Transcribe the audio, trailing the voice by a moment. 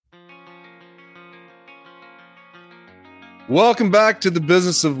Welcome back to the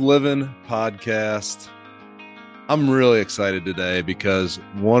Business of Living podcast. I'm really excited today because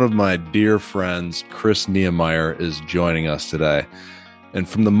one of my dear friends, Chris Niemeyer, is joining us today. And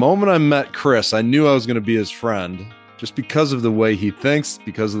from the moment I met Chris, I knew I was going to be his friend just because of the way he thinks,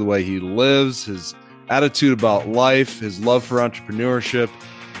 because of the way he lives, his attitude about life, his love for entrepreneurship,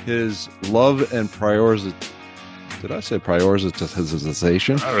 his love and prioritization. Did I say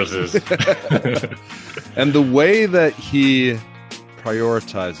prioritization? And the way that he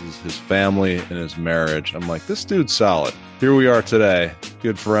prioritizes his family and his marriage, I'm like, this dude's solid. Here we are today,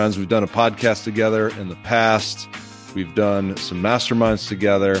 good friends. We've done a podcast together in the past. We've done some masterminds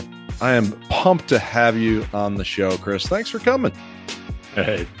together. I am pumped to have you on the show, Chris. Thanks for coming.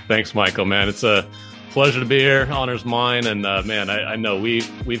 Hey, thanks, Michael, man. It's a pleasure to be here. Honor's mine. And man, I know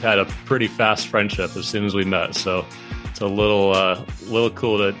we've had a pretty fast friendship as soon as we met. So it's a little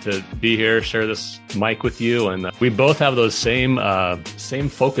cool to be here, share this mic with you. And we both have those same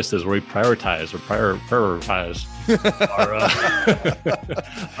focuses where we prioritize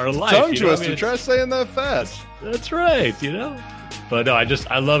our life. Tongue twister. Try saying that fast. That's right. But no,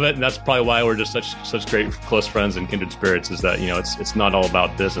 I love it. And that's probably why we're just such great close friends and kindred spirits, is that, it's not all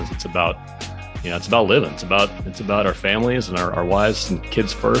about business. It's about living. It's about our families and our wives and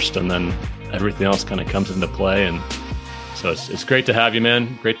kids first, and then everything else kind of comes into play. And so it's great to have you,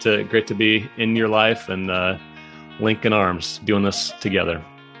 man. Great to be in your life and linking arms, doing this together.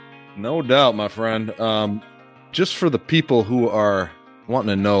 No doubt, my friend. Just for the people who are wanting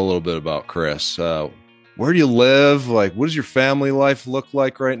to know a little bit about Chris, where do you live? Like, what does your family life look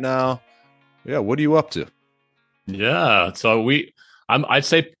like right now? Yeah, what are you up to? Yeah, so I'd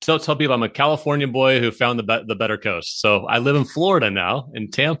say tell people I'm a California boy who found the better coast. So I live in Florida now,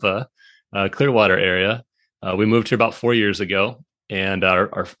 in Tampa, Clearwater area. We moved here about 4 years ago, and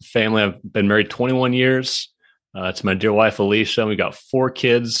our family, I've been married 21 years. To my dear wife, Alicia. We got 4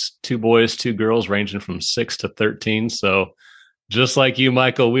 kids, 2 boys, 2 girls, ranging from 6 to 13. So just like you,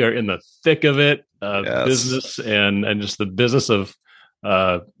 Michael, we are in the thick of it, yes. Business and just the business of,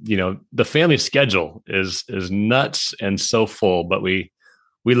 the family schedule is nuts and so full, but we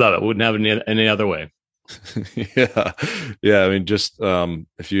love it. We wouldn't have it any other way. Yeah. I mean, just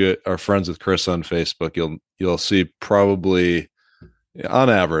if you are friends with Chris on Facebook, you'll see probably on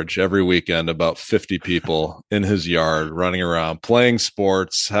average every weekend about 50 people in his yard running around, playing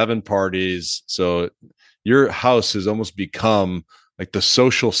sports, having parties. So your house has almost become like the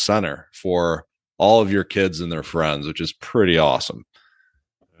social center for all of your kids and their friends, which is pretty awesome.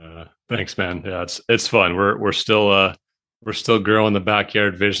 Thanks, man. Yeah, it's fun. We're still growing the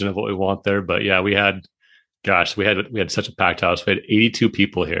backyard vision of what we want there. But yeah, we had such a packed house. We had 82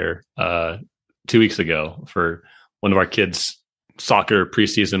 people here 2 weeks ago for one of our kids' soccer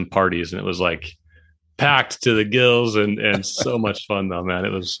preseason parties, and it was like packed to the gills and so much fun though, man. It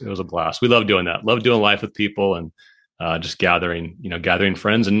was a blast. We love doing that. Love doing life with people and just gathering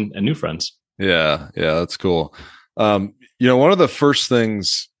friends and new friends. Yeah, that's cool. One of the first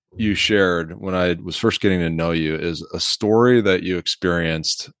things you shared when I was first getting to know you is a story that you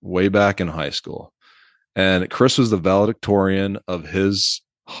experienced way back in high school. And Chris was the valedictorian of his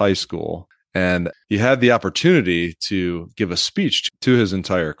high school, and he had the opportunity to give a speech to his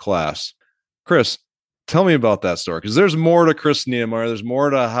entire class. Chris, tell me about that story, because there's more to Chris Niemeyer. There's more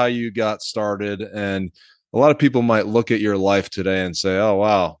to how you got started. And a lot of people might look at your life today and say, oh,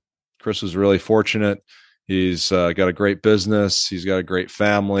 wow, Chris was really fortunate. He's got a great business. He's got a great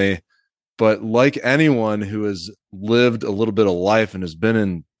family. But like anyone who has lived a little bit of life and has been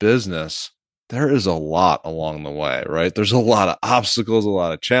in business, there is a lot along the way, right? There's a lot of obstacles, a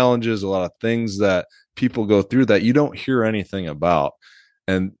lot of challenges, a lot of things that people go through that you don't hear anything about.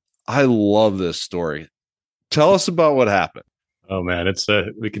 And I love this story. Tell us about what happened. Oh man,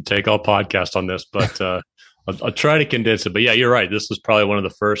 we could take all podcast on this, but I'll try to condense it. But yeah, you're right. This was probably one of the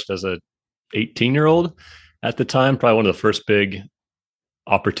first, as a 18-year-old at the time, probably one of the first big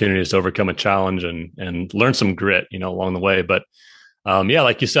opportunities to overcome a challenge and learn some grit, along the way. But yeah,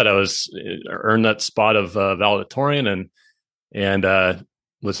 like you said, I earned that spot of valedictorian and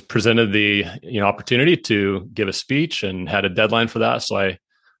was presented the opportunity to give a speech and had a deadline for that. So I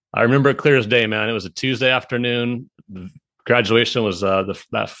remember it clear as day, man. It was a Tuesday afternoon. The graduation was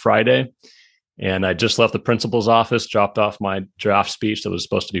that Friday. And I just left the principal's office, dropped off my draft speech that was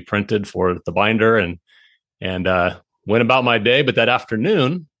supposed to be printed for the binder, and went about my day. But that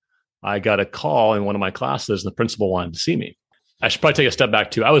afternoon, I got a call in one of my classes, and the principal wanted to see me. I should probably take a step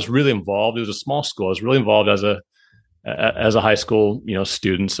back too. I was really involved. It was a small school. I was really involved as a high school,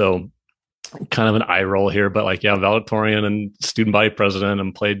 student. So kind of an eye roll here, but valedictorian and student body president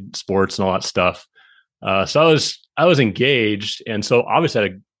and played sports and all that stuff. So I was engaged, and so obviously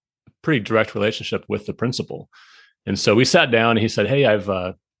had a pretty direct relationship with the principal. And so we sat down, and he said, "Hey, I've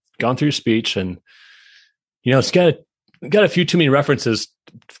gone through your speech, and it's got a few too many references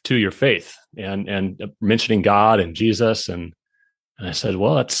to your faith, and mentioning God and Jesus." And I said,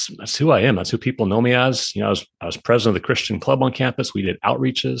 "Well, that's who I am. That's who people know me as. I was president of the Christian club on campus. We did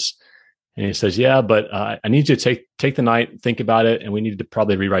outreaches." And he says, "Yeah, but I need you to take the night, think about it, and we need to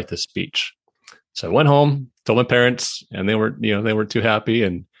probably rewrite this speech." So I went home, told my parents, and they weren't too happy.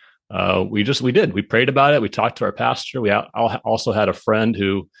 And we did. We prayed about it. We talked to our pastor. We also had a friend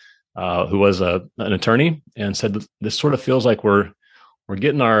who was an attorney, and said, "This sort of feels like we're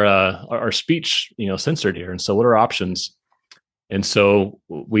getting our speech censored here. And so what are our options?" And so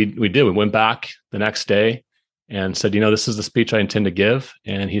we did. We went back the next day and said, "This is the speech I intend to give."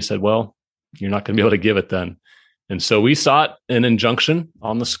 And he said, "Well, you're not going to be able to give it then." And so we sought an injunction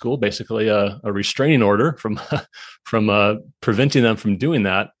on the school, basically a restraining order from preventing them from doing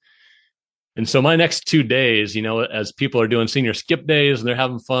that. And so my next 2 days, as people are doing senior skip days and they're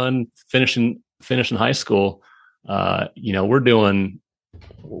having fun finishing high school, we're doing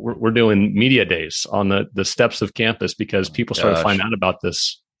media days on the steps of campus, because people started to find out about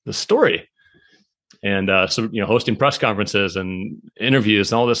this story. And so hosting press conferences and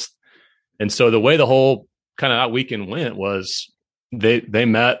interviews and all this. And so the way the whole kind of that weekend went was they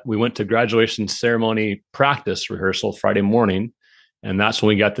met. We went to graduation ceremony practice rehearsal Friday morning, and that's when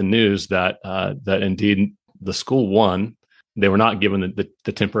we got the news that indeed the school won. They were not given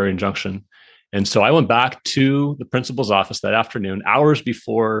the temporary injunction. And so I went back to the principal's office that afternoon, hours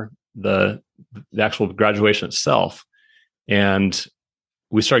before the actual graduation itself. And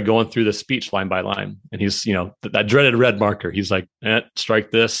we started going through the speech line by line. And he's, that dreaded red marker. He's like,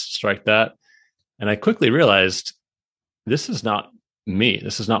 strike this, strike that. And I quickly realized, this is not me.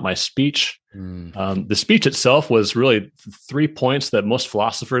 This is not my speech. The speech itself was really 3 points that most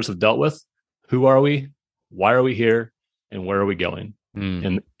philosophers have dealt with. Who are we? Why are we here? And where are we going?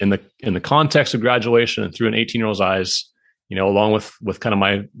 In the context of graduation and through an 18-year-old's eyes, along with kind of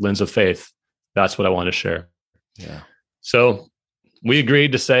my lens of faith, that's what I want to share. Yeah. So we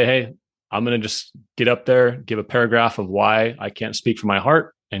agreed to say, "Hey, I'm going to just get up there, give a paragraph of why I can't speak from my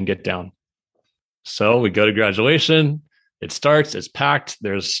heart, and get down." So we go to graduation. It starts. It's packed.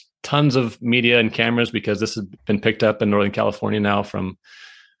 There's tons of media and cameras, because this has been picked up in Northern California now, from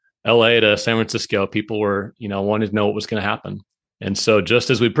LA to San Francisco. People were, wanting to know what was going to happen. And so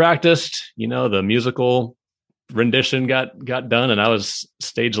just as we practiced, the musical rendition got done, and I was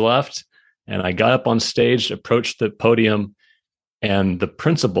stage left, and I got up on stage, approached the podium, and the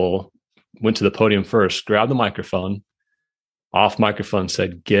principal went to the podium first, grabbed the microphone, off microphone,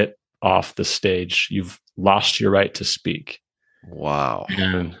 said, "Get off the stage. You've lost your right to speak." Wow.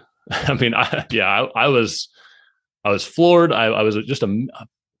 And I mean, I was floored. I was just a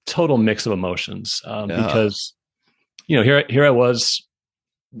total mix of emotions, because here I was,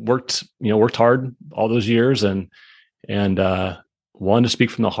 worked hard all those years, and wanted to speak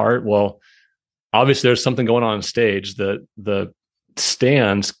from the heart. Well, obviously there's something going on stage. The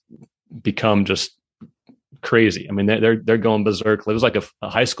stands become just crazy. I mean, they're going berserk. It was like a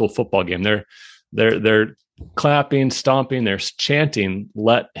high school football game. They're clapping, stomping, they're chanting,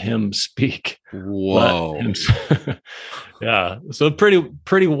 "Let him speak." Whoa. Yeah. So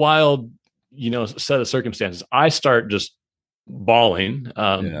pretty wild, set of circumstances. I start just bawling,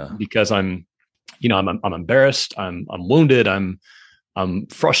 because I'm embarrassed. I'm wounded. I'm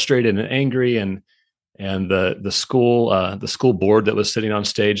frustrated and angry. And the school board that was sitting on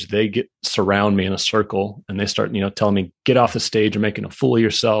stage, they surround me in a circle, and they start, telling me, "Get off the stage. You're making a fool of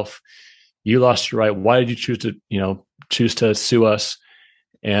yourself. You lost your right. Why did you choose to sue us?"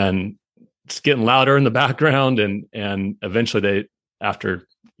 And it's getting louder in the background. And eventually after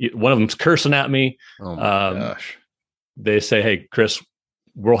one of them's cursing at me, oh my gosh, they say, "Hey, Chris,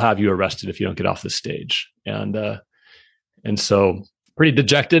 we'll have you arrested if you don't get off the stage." And so pretty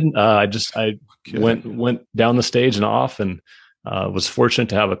dejected. I went down the stage and off, and was fortunate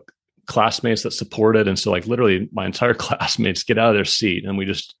to have classmates that supported. And so literally my entire classmates get out of their seat, and we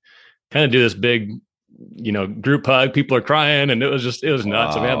just kind of do this big, group hug. People are crying, and it was nuts.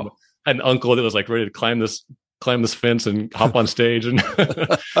 Wow. I mean, I had an uncle that was ready to climb this fence and hop on stage. And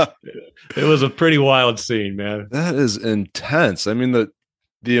it was a pretty wild scene, man. That is intense. I mean,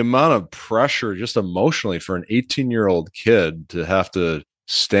 the amount of pressure just emotionally for an 18-year-old kid to have to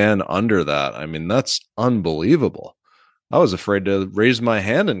stand under that. I mean, that's unbelievable. I was afraid to raise my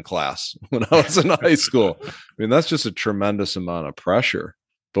hand in class when I was in high school. I mean, that's just a tremendous amount of pressure.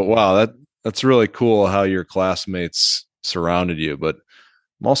 But wow, that's really cool how your classmates surrounded you. But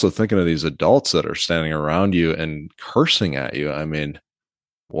I'm also thinking of these adults that are standing around you and cursing at you. I mean,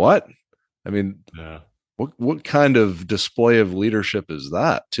 what? I mean, Yeah. what kind of display of leadership is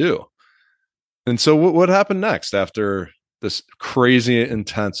that too? And so what happened next after this crazy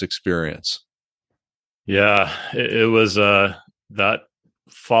intense experience? Yeah, it was that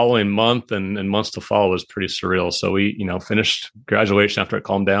following month and months to follow was pretty surreal. So we, finished graduation after it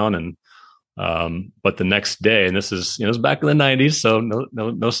calmed down, and but the next day, and this is, it was back in the '90s, so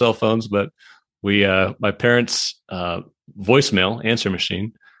no cell phones, but we my parents' voicemail answer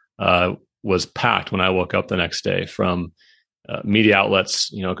machine was packed when I woke up the next day from media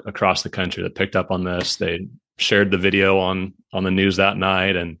outlets, across the country that picked up on this. They shared the video on the news that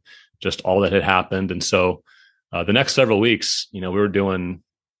night and just all that had happened. And so the next several weeks, we were doing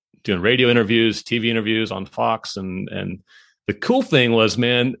radio interviews, TV interviews on Fox, and the cool thing was,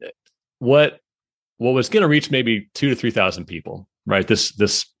 man, what was going to reach maybe 2 to 3,000 people, right?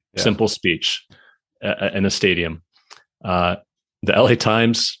 This simple speech in a stadium. The LA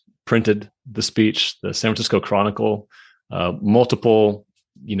Times printed the speech, the San Francisco Chronicle, multiple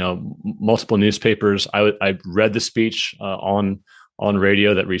newspapers. I read the speech on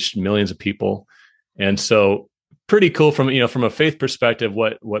radio that reached millions of people, and so pretty cool from a faith perspective.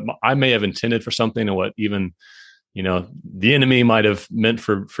 What I may have intended for something, and what even the enemy might have meant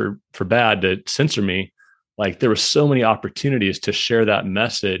for bad to censor me. Like, there were so many opportunities to share that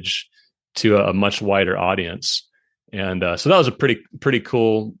message to a much wider audience, and so that was a pretty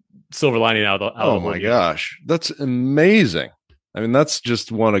cool silver lining out of the Oh whole my deal. gosh, that's amazing. I mean, that's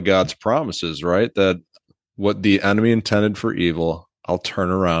just one of God's promises, right? That what the enemy intended for evil, I'll turn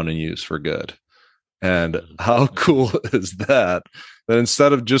around and use for good. And how cool is that? That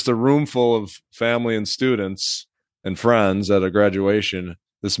instead of just a room full of family and students and friends at a graduation,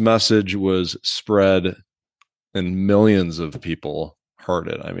 this message was spread and millions of people heard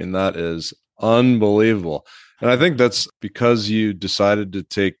it. I mean, that is unbelievable. And I think that's because you decided to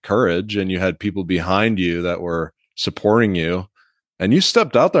take courage and you had people behind you that were supporting you, and you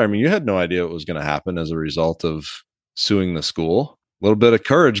stepped out there. I mean, you had no idea what was going to happen as a result of suing the school. A little bit of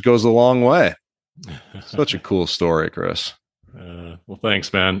courage goes a long way. Such a cool story, Chris. Well,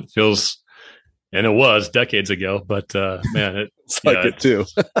 thanks, man. And it was decades ago, but man, it's like it too.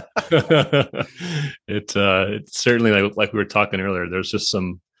 It's certainly like we were talking earlier. There's just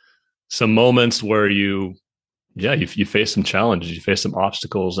some moments where you face some challenges, you face some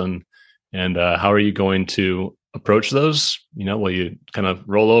obstacles, and how are you going to approach those? Will you kind of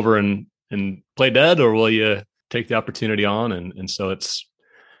roll over and play dead, or will you take the opportunity on? And so it's,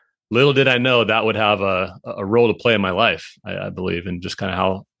 little did I know that would have a role to play in my life, I believe, and just kind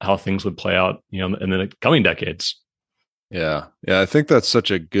of how things would play out, in the coming decades. Yeah. I think that's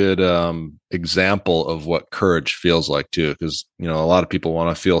such a good example of what courage feels like too, because a lot of people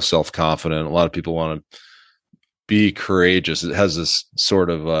want to feel self-confident. A lot of people want to be courageous. It has this sort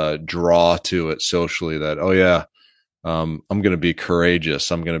of draw to it socially that, oh yeah, I'm going to be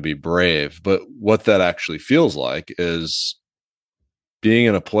courageous, I'm going to be brave. But what that actually feels like is being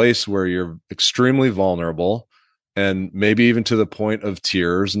in a place where you're extremely vulnerable and maybe even to the point of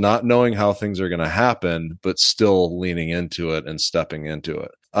tears, not knowing how things are going to happen, but still leaning into it and stepping into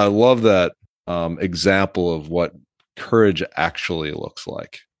it. I love that example of what courage actually looks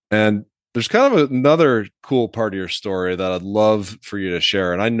like. And there's kind of another cool part of your story that I'd love for you to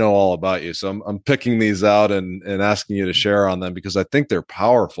share. And I know all about you, so I'm picking these out and asking you to share on them because I think they're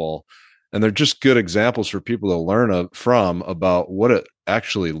powerful. And they're just good examples for people to learn from about what it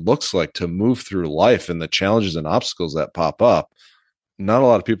actually looks like to move through life and the challenges and obstacles that pop up. Not a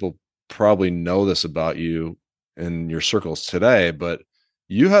lot of people probably know this about you in your circles today, but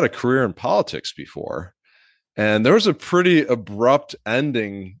you had a career in politics before, and there was a pretty abrupt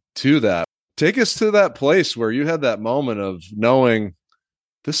ending to that. Take us to that place where you had that moment of knowing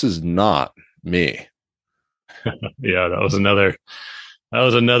this is not me. Yeah, that was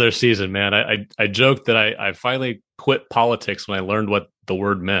another season, man. I joked that I finally quit politics when I learned what the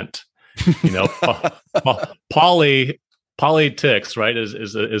word meant. Politics, right,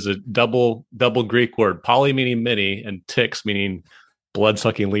 is a double Greek word. Poly meaning many, and ticks meaning blood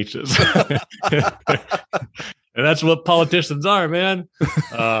sucking leeches. And that's what politicians are, man.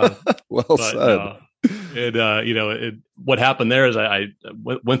 Well said. What happened there is I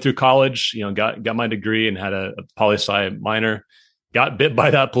went through college, got my degree and had a poli-sci minor. Got bit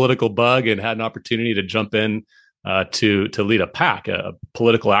by that political bug and had an opportunity to jump in to lead a PAC, a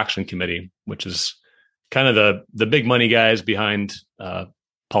political action committee, which is kind of the big money guys behind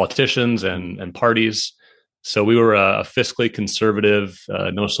politicians and parties. So we were a fiscally conservative,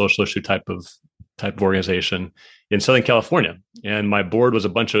 no social issue type of type of organization in Southern California. And my board was a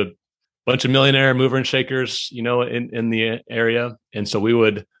bunch of millionaire mover and shakers, in the area. And so we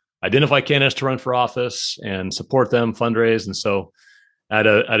would identify candidates to run for office and support them, fundraise. And so at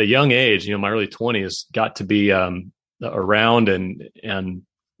a young age, my early 20s, got to be around and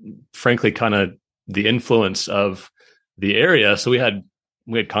frankly kind of the influence of the area. So we had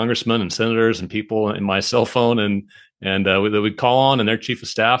congressmen and senators and people in my cell phone and that we'd call on, and their chief of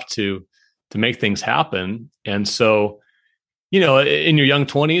staff to make things happen. And so, in your young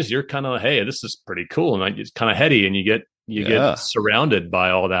 20s, you're kind of, hey, this is pretty cool, and it's kind of heady, and you get surrounded by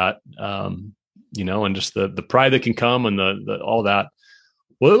all that, and just the pride that can come and the all that.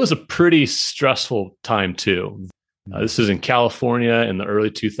 Well, it was a pretty stressful time too. This is in California in the early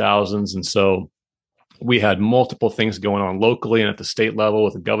 2000s, and so we had multiple things going on locally and at the state level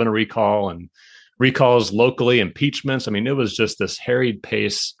with the governor recall and recalls locally, impeachments. I mean, it was just this harried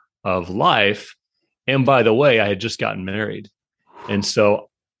pace of life. And by the way, I had just gotten married. And so,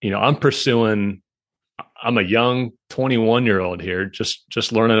 I'm a young 21-year-old here,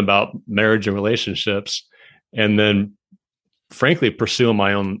 just learning about marriage and relationships. And then frankly, pursuing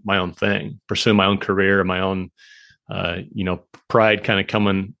my own thing, pursuing my own career, my own, pride kind of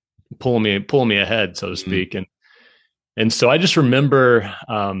pulling me ahead, so to speak. And so I just remember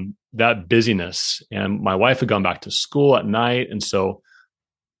that busyness, and my wife had gone back to school at night. And so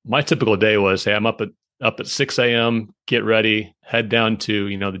my typical day was, hey, I'm up at 6 a.m., get ready, head down to,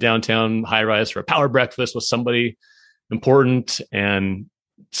 the downtown high rise for a power breakfast with somebody important, and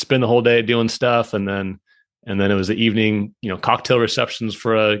spend the whole day doing stuff. And then it was the evening, cocktail receptions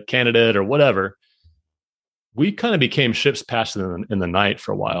for a candidate or whatever. We kind of became ships passing in the night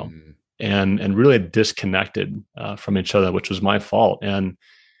for a while, and really disconnected from each other, which was my fault. And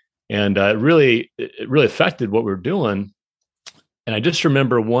it really affected what we were doing. And I just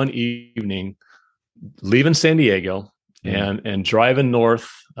remember one evening leaving San Diego and driving north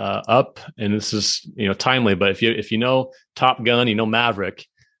up. And this is, timely, but if you know Top Gun, Maverick,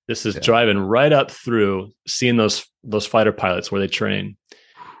 this is driving right up through, seeing those fighter pilots where they train.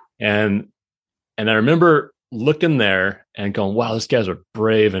 And I remember looking there and going, wow, these guys are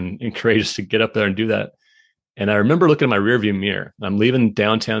brave and courageous to get up there and do that. And I remember looking at my rearview mirror. I'm leaving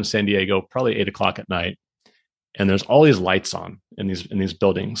downtown San Diego, probably 8 o'clock at night. And there's all these lights on in these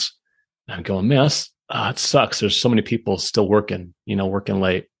buildings. And I'm going, man, it sucks. There's so many people still working, working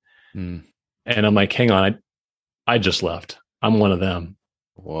late. And I'm like, hang on, I just left. I'm one of them.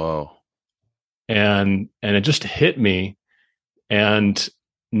 Whoa. And it just hit me. And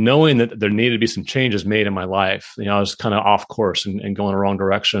knowing that there needed to be some changes made in my life, I was kind of off course and going the wrong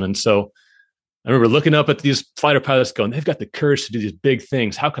direction. And so I remember looking up at these fighter pilots going, they've got the courage to do these big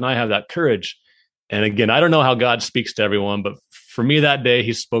things. How can I have that courage? And again, I don't know how God speaks to everyone, but for me that day,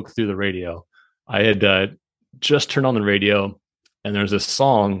 he spoke through the radio. I had just turned on the radio, and there's this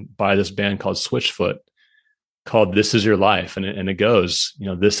song by this band called Switchfoot called This Is Your Life. And it goes,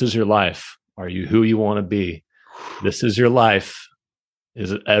 this is your life. Are you who you want to be? This is your life.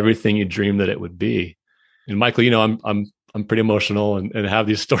 Is it everything you dreamed that it would be? And Michael, I'm pretty emotional and have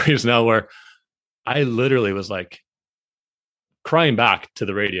these stories now where I literally was like crying back to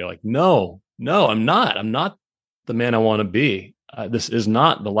the radio, like, no, I'm not. I'm not the man I want to be. This is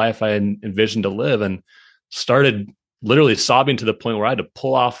not the life I envisioned to live, and started literally sobbing to the point where I had to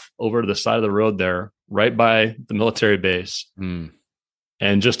pull off over to the side of the road there, right by the military base,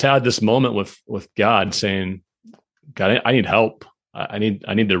 and just had this moment with God saying, God, I need help. I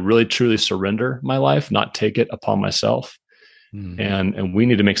need to really truly surrender my life, not take it upon myself. And we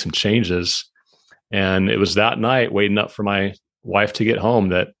need to make some changes. And it was that night, waiting up for my wife to get home,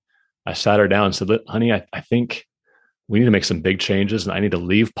 that I sat her down and said, honey, I think we need to make some big changes, and I need to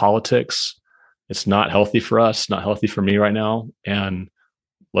leave politics. It's not healthy for us, not healthy for me right now. And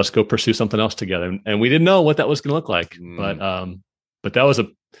let's go pursue something else together. And we didn't know what that was going to look like, but that was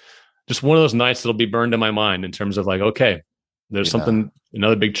just one of those nights that'll be burned in my mind in terms of like, okay, there's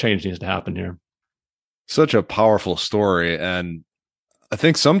another big change needs to happen here. Such a powerful story. And I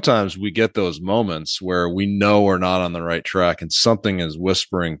think sometimes we get those moments where we know we're not on the right track and something is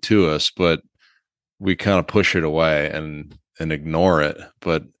whispering to us, but we kind of push it away and ignore it.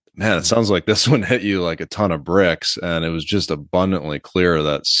 But man, it sounds like this one hit you like a ton of bricks, and it was just abundantly clear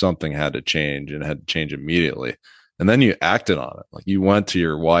that something had to change, and it had to change immediately. And then you acted on it. Like you went to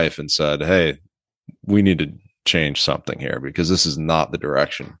your wife and said, hey, we need to change something here because this is not the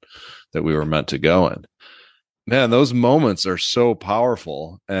direction that we were meant to go in. Man, those moments are so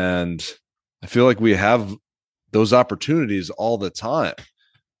powerful. And I feel like we have those opportunities all the time,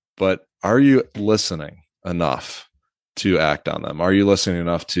 but are you listening enough to act on them? Are you listening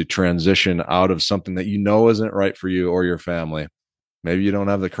enough to transition out of something that you know isn't right for you or your family? Maybe you don't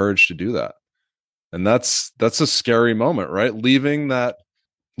have the courage to do that. And that's a scary moment, right? Leaving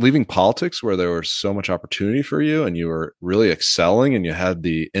politics where there was so much opportunity for you and you were really excelling and you had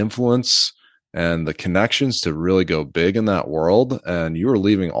the influence and the connections to really go big in that world, and you were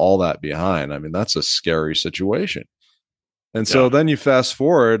leaving all that behind. I mean, that's a scary situation. And so then you fast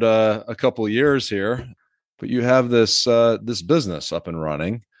forward a couple of years here, but you have this business up and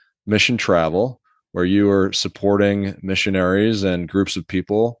running, Mission Travel, where you are supporting missionaries and groups of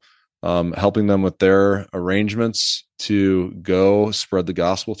people, helping them with their arrangements to go spread the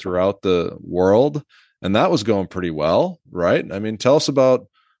gospel throughout the world. And that was going pretty well, right? I mean, tell us about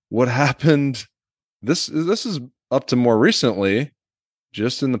what happened. This is up to more recently,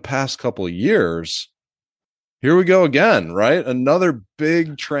 just in the past couple of years. Here we go again, right? Another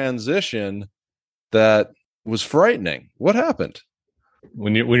big transition that was frightening. What happened?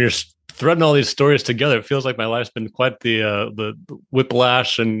 When you're threading all these stories together, it feels like my life's been quite the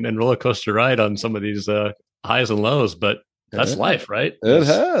whiplash and roller coaster ride on some of these highs and lows. But that's life, right? It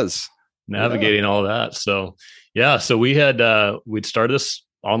has navigating all that. So we'd started this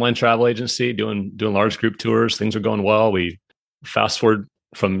online travel agency doing large group tours. Things were going well. We fast forward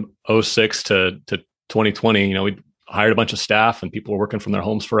from 06 to 2020. We hired a bunch of staff and people were working from their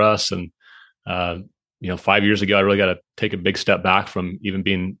homes for us. And 5 years ago, I really got to take a big step back from even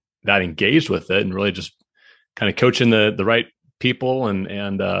being that engaged with it and really just kind of coaching the right people and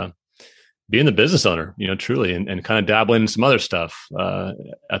being the business owner, truly, and kind of dabbling in some other stuff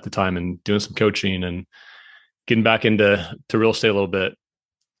at the time and doing some coaching and getting back into real estate a little bit.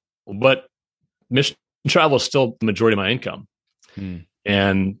 But mission travel is still the majority of my income.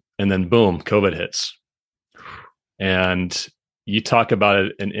 And then boom, COVID hits. And you talk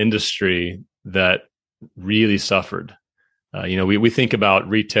about an industry that really suffered. We think about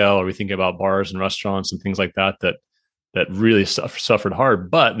retail, or we think about bars and restaurants and things like that really suffered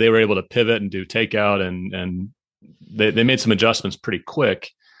hard, but they were able to pivot and do takeout and they made some adjustments pretty quick.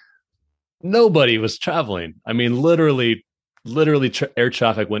 Nobody was traveling. I mean, literally air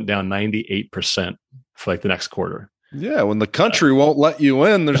traffic went down 98% for like the next quarter. Yeah. When the country won't let you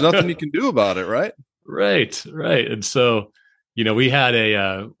in, there's nothing you can do about it. Right. Right. And so, we had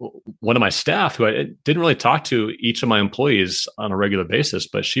one of my staff who I didn't really talk to each of my employees on a regular basis,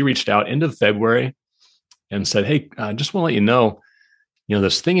 but she reached out end of February and said, "Hey, I just want to let you know,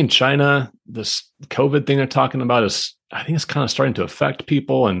 this thing in China, this COVID thing they're talking about I think it's kind of starting to affect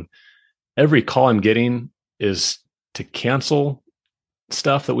people. And every call I'm getting is to cancel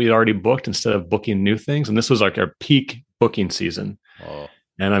stuff that we had already booked instead of booking new things." And this was like our peak booking season. Oh.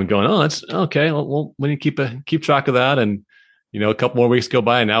 And I'm going, "Oh, that's okay. Well, we need to keep track of that." And, a couple more weeks go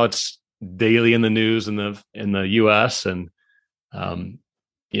by and now it's daily in the news in the US. And,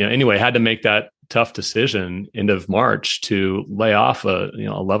 anyway, I had to make that tough decision end of March to lay off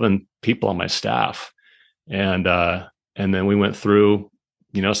 11 people on my staff. And then we went through,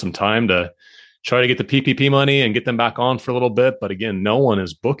 some time to try to get the PPP money and get them back on for a little bit. But again, no one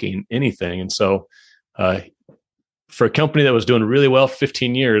is booking anything. And so, for a company that was doing really well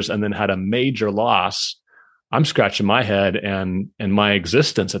 15 years and then had a major loss, I'm scratching my head and my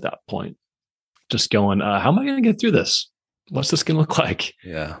existence at that point, just going, how am I going to get through this? What's this going to look like?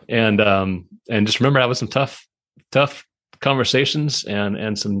 Yeah. And just remember having some tough conversations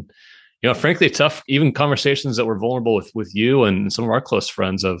and some, frankly, tough, even conversations that were vulnerable with you and some of our close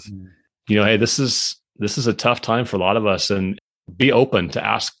friends of, hey, this is a tough time for a lot of us, and be open to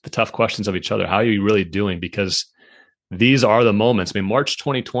ask the tough questions of each other. How are you really doing? Because these are the moments. I mean, March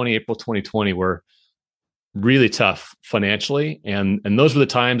 2020, April 2020 were really tough financially. And those were the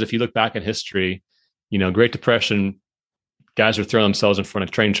times, if you look back at history, Great Depression, guys are throwing themselves in front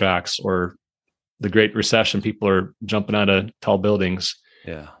of train tracks, or the Great Recession, people are jumping out of tall buildings.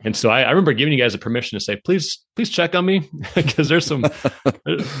 Yeah. And so I remember giving you guys a permission to say, please check on me, because there's some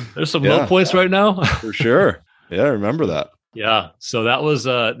low points right now. For sure. Yeah. I remember that. Yeah. So that was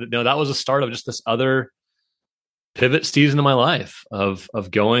that was a start of just this other pivot season of my life of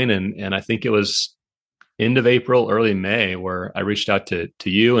going. And I think it was end of April, early May, where I reached out to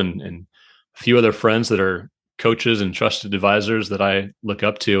you and a few other friends that are coaches and trusted advisors that I look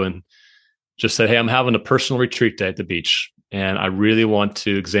up to, and just said, "Hey, I'm having a personal retreat day at the beach, and I really want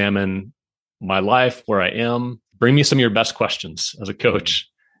to examine my life, where I am. Bring me some of your best questions as a coach."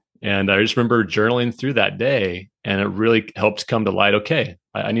 And I just remember journaling through that day, and it really helped come to light. Okay,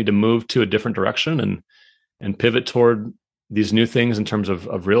 I need to move to a different direction and pivot toward these new things in terms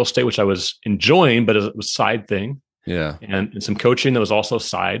of real estate, which I was enjoying, but it was a side thing. Yeah. And some coaching that was also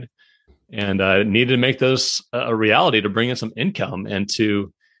side. and needed to make those a reality to bring in some income and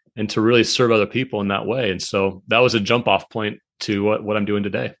to really serve other people in that way. And so that was a jump off point to what I'm doing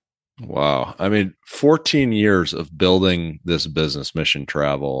today. Wow. I mean, 14 years of building this business, Mission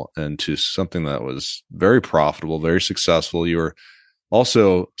Travel, into something that was very profitable, very successful. You were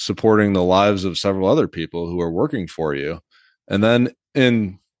also supporting the lives of several other people who are working for you. And then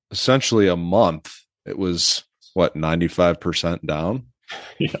in essentially a month, it was what, 95% down?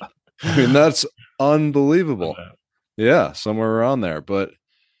 Yeah. I mean, that's unbelievable. Yeah, somewhere around there. But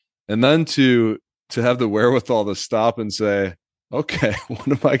and then to have the wherewithal to stop and say, okay, what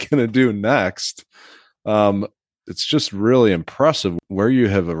am I going to do next? It's just really impressive where you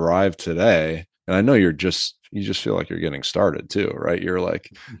have arrived today. And I know you just feel like you're getting started too, right? You're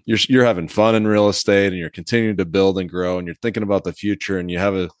like, you're having fun in real estate and you're continuing to build and grow and you're thinking about the future and you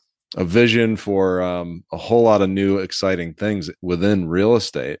have a vision for a whole lot of new, exciting things within real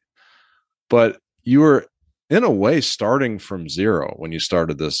estate. But you were in a way starting from zero when you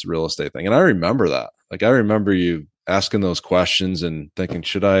started this real estate thing. And I remember that. Like, I remember you asking those questions and thinking,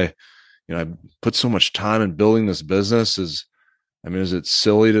 should I, I put so much time in building this business. Is it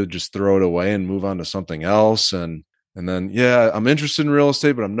silly to just throw it away and move on to something else? And then, yeah, I'm interested in real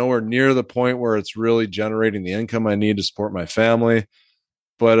estate, but I'm nowhere near the point where it's really generating the income I need to support my family.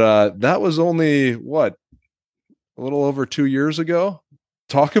 But that was only a little over 2 years ago.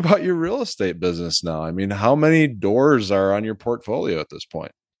 Talk about your real estate business now. I mean, how many doors are on your portfolio at this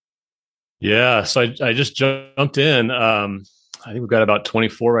point? Yeah. So I just jumped in. I think we've got about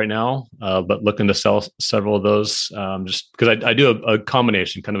 24 right now, but looking to sell several of those just because I do a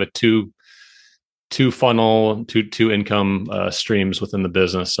combination, kind of a two funnel, two income streams within the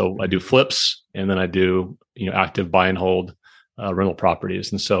business. So I do flips and then I do, active buy and hold rental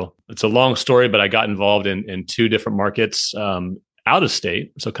properties. And so it's a long story, but I got involved in two different markets out of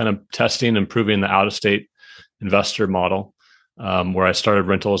state. So kind of testing and proving the out of state investor model where I started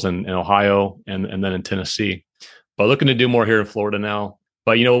rentals in Ohio and then in Tennessee. But looking to do more here in Florida now.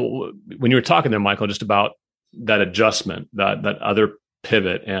 But, when you were talking there, Michael, just about that adjustment, that other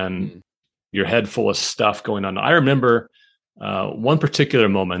pivot and your head full of stuff going on. I remember one particular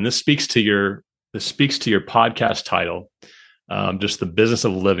moment, and this speaks to your podcast title, just the business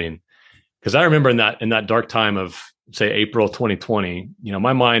of living. Because I remember in that dark time of, say, April 2020,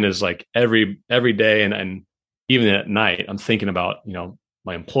 my mind is like every day and even at night, I'm thinking about,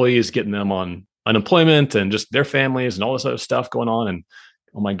 my employees, getting them on unemployment and just their families and all this other stuff going on. And,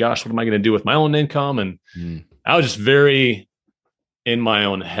 oh my gosh, what am I going to do with my own income? And I was just very in my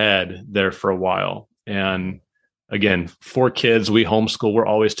own head there for a while. And again, 4 kids, we homeschool, we're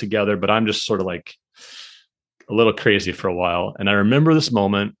always together, but I'm just sort of like a little crazy for a while. And I remember this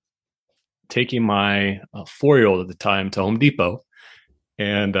moment taking my 4-year-old at the time to Home Depot.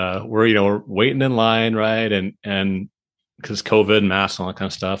 And we're waiting in line, right? And because COVID, masks, and all that kind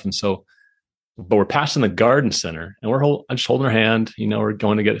of stuff. And so, but we're passing the garden center, and I'm just holding her hand. We're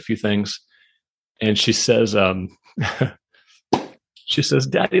going to get a few things, and she says,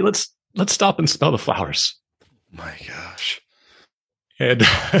 "Daddy, let's stop and smell the flowers." My gosh! And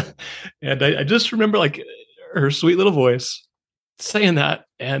and I just remember like her sweet little voice saying that,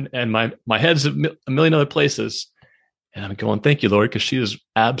 and my head's a million other places. And I'm going, thank you, Lord, because she is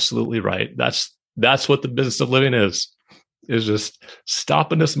absolutely right. That's what the business of living is just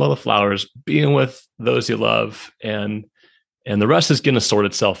stopping to smell the flowers, being with those you love, and the rest is going to sort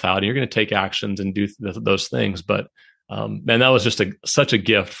itself out. And you're going to take actions and do those things. But man, that was just such a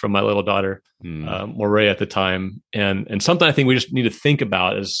gift from my little daughter, Moray at the time, and something I think we just need to think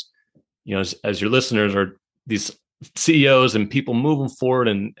about as as your listeners are these CEOs and people moving forward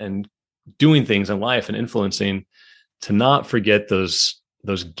and doing things in life and influencing. To not forget those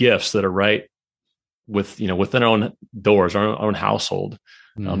gifts that are right within our own doors, our own household.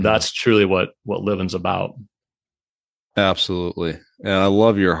 That's truly what living's about. Absolutely. And I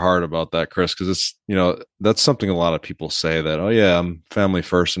love your heart about that, Chris, because it's, that's something a lot of people say that, oh yeah, I'm family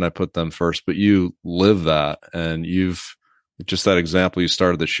first and I put them first, but you live that. And you've just that example you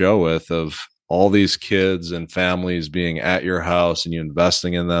started the show with of all these kids and families being at your house and you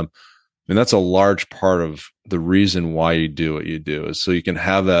investing in them. I mean, that's a large part of the reason why you do what you do is so you can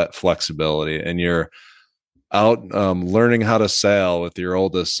have that flexibility, and you're out learning how to sail with your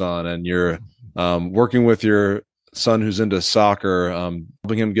oldest son, and you're working with your son who's into soccer,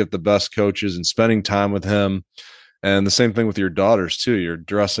 helping him get the best coaches and spending time with him. And the same thing with your daughters too. You're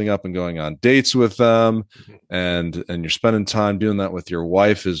dressing up and going on dates with them, and you're spending time doing that with your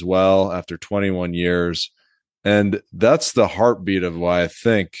wife as well after 21 years. And that's the heartbeat of why I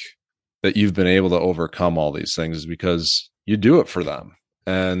think that you've been able to overcome all these things, is because you do it for them.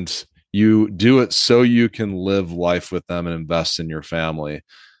 And You do it so you can live life with them and invest in your family.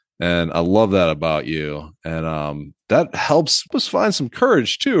 And I love that about you. And that helps us find some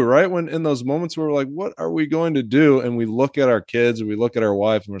courage too, right? When in those moments where we're like, what are we going to do? And we look at our kids and we look at our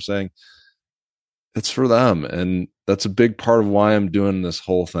wife and we're saying, it's for them. And that's a big part of why I'm doing this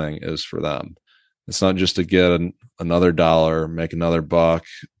whole thing is for them. It's not just to get another dollar, make another buck,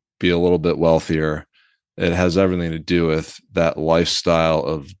 be a little bit wealthier. It has everything to do with that lifestyle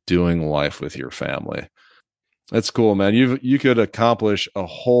of doing life with your family. That's cool, man. You could accomplish a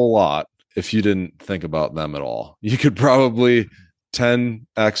whole lot if you didn't think about them at all. You could probably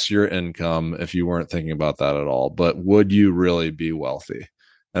 10x your income if you weren't thinking about that at all. But would you really be wealthy?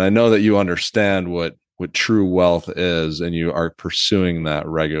 And I know that you understand what true wealth is, and you are pursuing that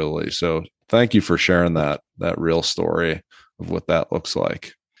regularly. So thank you for sharing that real story of what that looks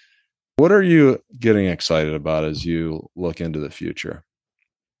like. What are you getting excited about as you look into the future?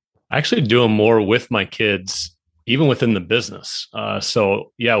 I actually doing more with my kids, even within the business.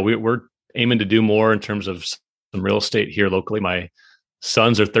 So yeah, we're aiming to do more in terms of some real estate here locally. My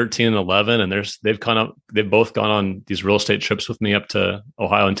sons are 13 and 11, and they've both gone on these real estate trips with me up to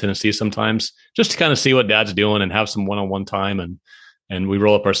Ohio and Tennessee sometimes, just to kind of see what dad's doing and have some one-on-one time, and we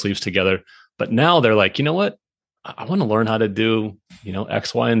roll up our sleeves together. But now they're like, you know what? I want to learn how to do,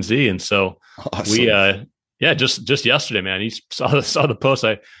 X, Y, and Z. And so Awesome. yeah, just yesterday, man, you saw the post.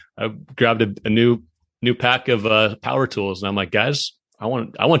 I grabbed a new pack of power tools, and I'm like, guys, I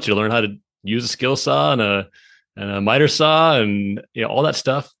want you to learn how to use a skill saw and a miter saw and all that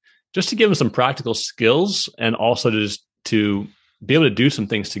stuff, just to give them some practical skills, and also just to be able to do some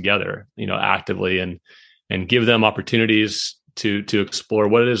things together, actively, and give them opportunities to explore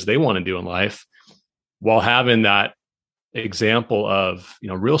what it is they want to do in life, while having that example of,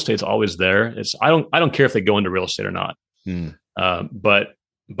 real estate's always there. I don't care if they go into real estate or not.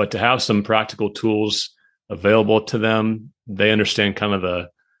 But to have some practical tools available to them, they understand kind of the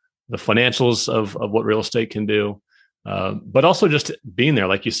financials of what real estate can do. But also just being there,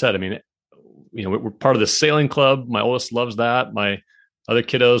 like you said. I mean, we're part of the sailing club. My oldest loves that. My other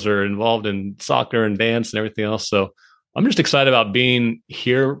kiddos are involved in soccer and dance and everything else. So I'm just excited about being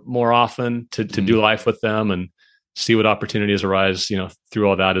here more often to do life with them and see what opportunities arise, through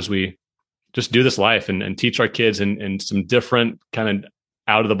all that, as we just do this life and teach our kids in some different kind of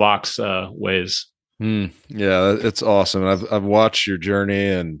out of the box ways. Yeah, it's awesome. I've watched your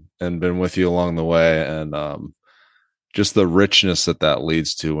journey and been with you along the way, and just the richness that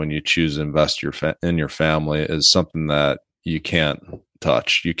leads to when you choose to invest in your family is something that you can't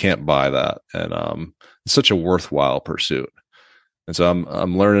touch. You can't buy that, and it's such a worthwhile pursuit. And so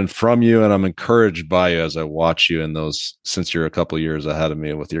I'm learning from you, and I'm encouraged by you as I watch you in those, since you're a couple of years ahead of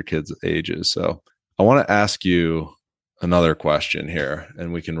me with your kids' ages. So I want to ask you another question here,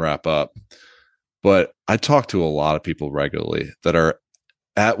 and we can wrap up. But I talk to a lot of people regularly that are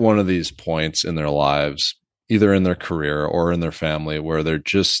at one of these points in their lives, either in their career or in their family, where they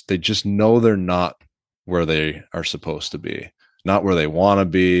just know they're not where they are supposed to be, not where they want to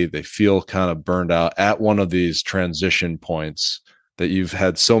be. They feel kind of burned out at one of these transition points that you've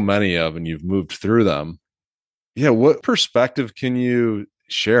had so many of, and you've moved through them. Yeah. What perspective can you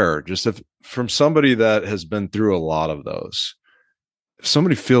share, just from somebody that has been through a lot of those? If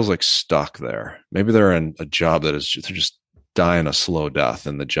somebody feels like stuck there, maybe they're in a job they're just dying a slow death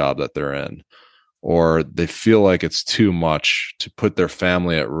in the job that they're in, or they feel like it's too much to put their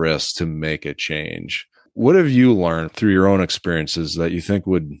family at risk to make a change. What have you learned through your own experiences that you think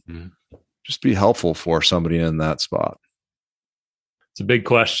would just be helpful for somebody in that spot? It's a big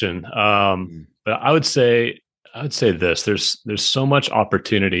question. But I would say this: there's so much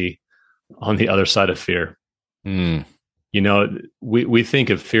opportunity on the other side of fear. We think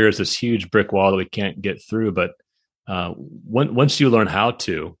of fear as this huge brick wall that we can't get through, but once you learn how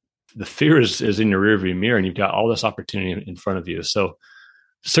to, the fear is in your rearview mirror, and you've got all this opportunity in front of you. So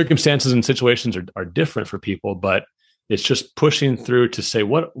circumstances and situations are different for people, but it's just pushing through to say,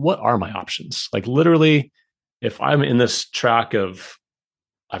 what are my options? Like, literally, if I'm in this track of,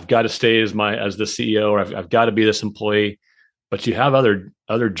 I've got to stay as the CEO, or I've got to be this employee, but you have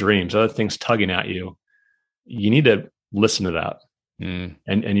other dreams, other things tugging at you, you need to listen to that.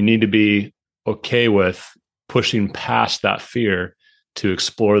 And you need to be okay with pushing past that fear to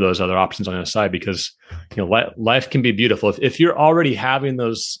explore those other options on the other side, because life can be beautiful. If you're already having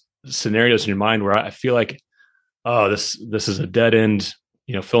those scenarios in your mind where I feel like, oh, this is a dead end,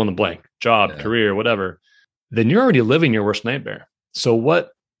 fill in the blank, job, career, whatever, then you're already living your worst nightmare. So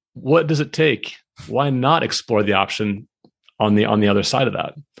what does it take? Why not explore the option on the other side of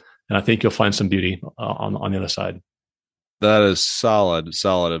that? And I think you'll find some beauty on the other side. That is solid,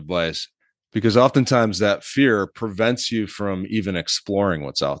 solid advice, because oftentimes that fear prevents you from even exploring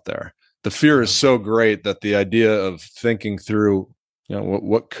what's out there. The fear is Yeah. so great that the idea of thinking through,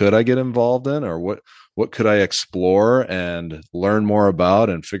 what could I get involved in, or what could I explore and learn more about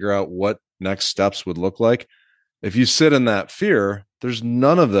and figure out what next steps would look like. If you sit in that fear, there's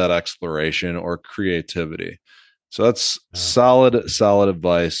none of that exploration or creativity. So that's Yeah. solid, solid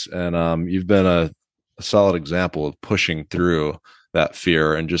advice. And you've been a solid example of pushing through that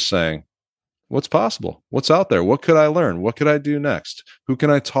fear and just saying, what's possible? What's out there? What could I learn? What could I do next? Who can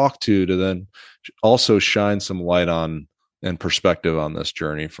I talk to then also shine some light on and perspective on this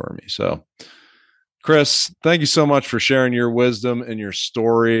journey for me? So, Chris, thank you so much for sharing your wisdom and your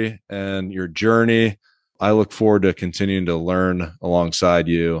story and your journey. I look forward to continuing to learn alongside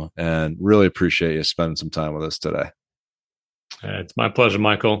you and really appreciate you spending some time with us today. It's my pleasure,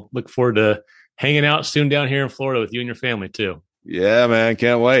 Michael. Look forward to hanging out soon down here in Florida with you and your family too. Yeah, man.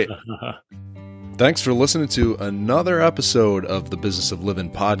 Can't wait. Thanks for listening to another episode of the Business of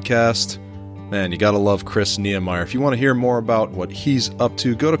Living podcast. Man, you got to love Chris Niemeyer. If you want to hear more about what he's up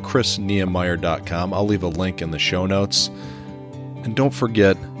to, go to chrisniemeyer.com. I'll leave a link in the show notes. And don't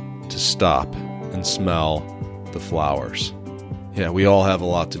forget to stop and smell the flowers. Yeah, we all have a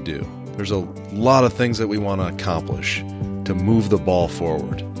lot to do. There's a lot of things that we want to accomplish to move the ball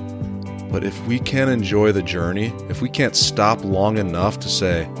forward. But if we can't enjoy the journey, if we can't stop long enough to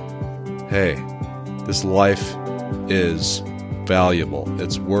say, hey, this life is valuable,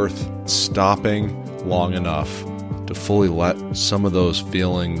 it's worth stopping long enough to fully let some of those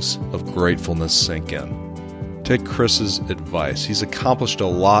feelings of gratefulness sink in. Take Chris's advice. He's accomplished a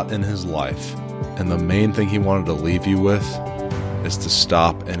lot in his life, and the main thing he wanted to leave you with is to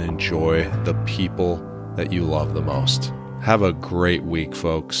stop and enjoy the people that you love the most. Have a great week,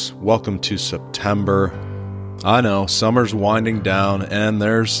 folks. Welcome to September. I know, summer's winding down, and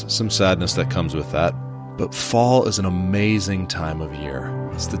there's some sadness that comes with that. But fall is an amazing time of year.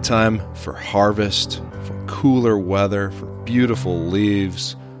 It's the time for harvest, for cooler weather, for beautiful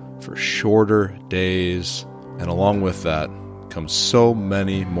leaves, for shorter days. And along with that comes so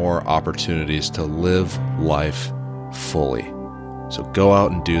many more opportunities to live life fully. So go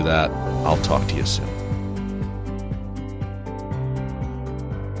out and do that. I'll talk to you soon.